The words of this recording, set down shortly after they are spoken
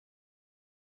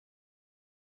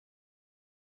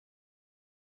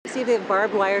See if they have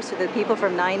barbed wire so that people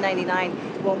from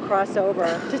 999 won't cross over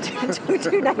to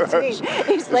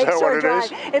 219 East Lakeshore Drive.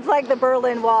 It's like the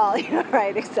Berlin Wall.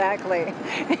 Right, exactly.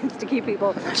 It's to keep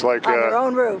people on their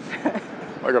own roof.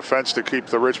 Like a fence to keep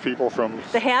the rich people from...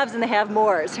 The haves and the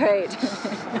have-mores, right.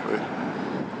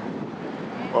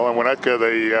 Well, in Winnetka,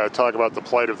 they talk about the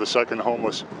plight of the second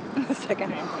homeless. The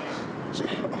second homeless. I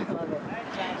love it.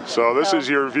 So this is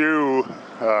your view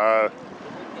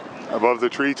above the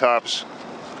treetops,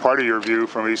 part of your view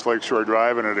from East Lakeshore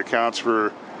Drive, and it accounts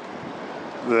for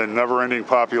the never-ending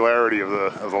popularity of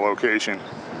the location.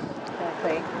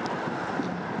 Exactly.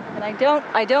 And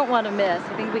I don't want to miss,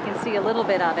 I think we can see a little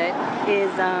bit of it,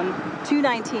 is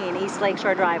 219 East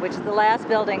Lakeshore Drive, which is the last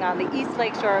building on the East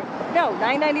Lakeshore, no,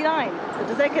 999. So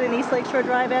does that get an East Lakeshore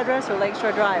Drive address or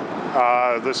Lakeshore Drive?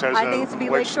 This has I think it's to be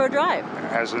Lakeshore Drive.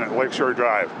 Has a Lakeshore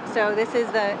Drive. So this is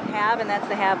the have and that's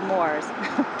the have-mores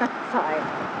side.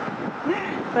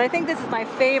 But I think this is my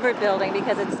favorite building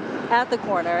because it's at the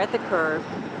corner, at the curve,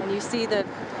 and you see the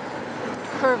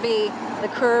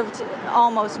curved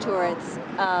almost turrets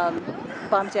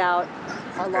bumped out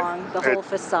along the whole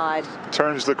facade.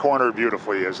 Turns the corner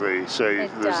beautifully, as they say,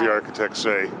 as the architects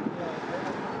say.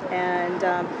 And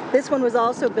this one was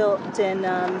also built in,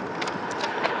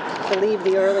 I believe,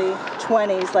 the early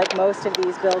 20s, like most of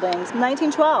these buildings.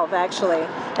 1912, actually.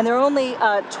 And there are only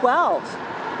 12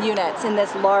 units in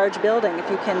this large building, if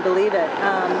you can believe it.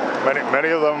 Many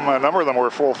of them, a number of them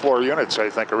were full floor units, I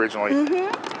think, originally.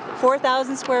 Mm-hmm.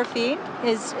 4,000 square feet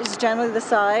is generally the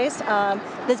size.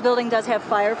 This building does have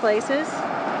fireplaces,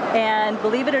 and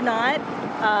believe it or not,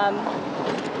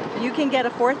 you can get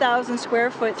a 4,000 square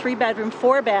foot, 3-bedroom,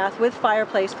 4-bath with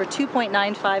fireplace for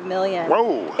 $2.95 million.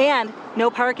 Whoa! And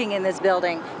no parking in this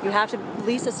building. You have to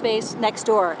lease a space next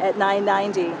door at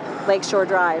 990 Lakeshore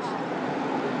Drive.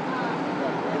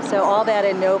 So all that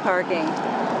and no parking.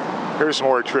 Here's some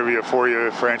more trivia for you,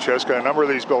 Francesca. A number of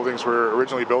these buildings were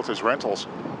originally built as rentals.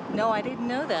 No, I didn't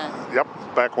know that. Yep,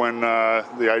 back when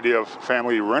the idea of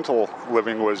family rental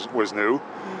living was new.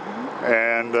 Mm-hmm.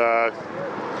 And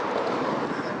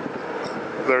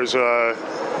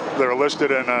they're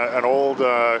listed in an old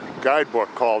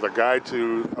guidebook called A Guide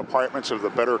to Apartments of the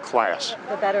Better Class.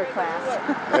 The better class.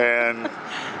 And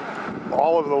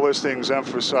all of the listings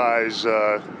emphasize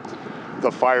the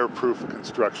fireproof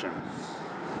construction,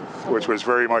 which was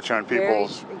very much on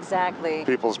people's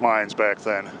minds back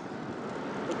then.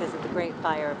 Because of the Great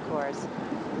Fire, of course. So,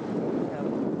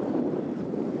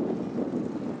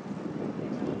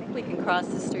 I think we can cross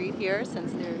the street here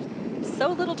since there's so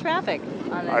little traffic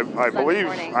on this Sunday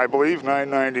morning. I believe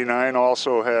 999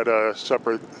 also had a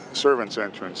separate servants'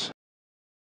 entrance.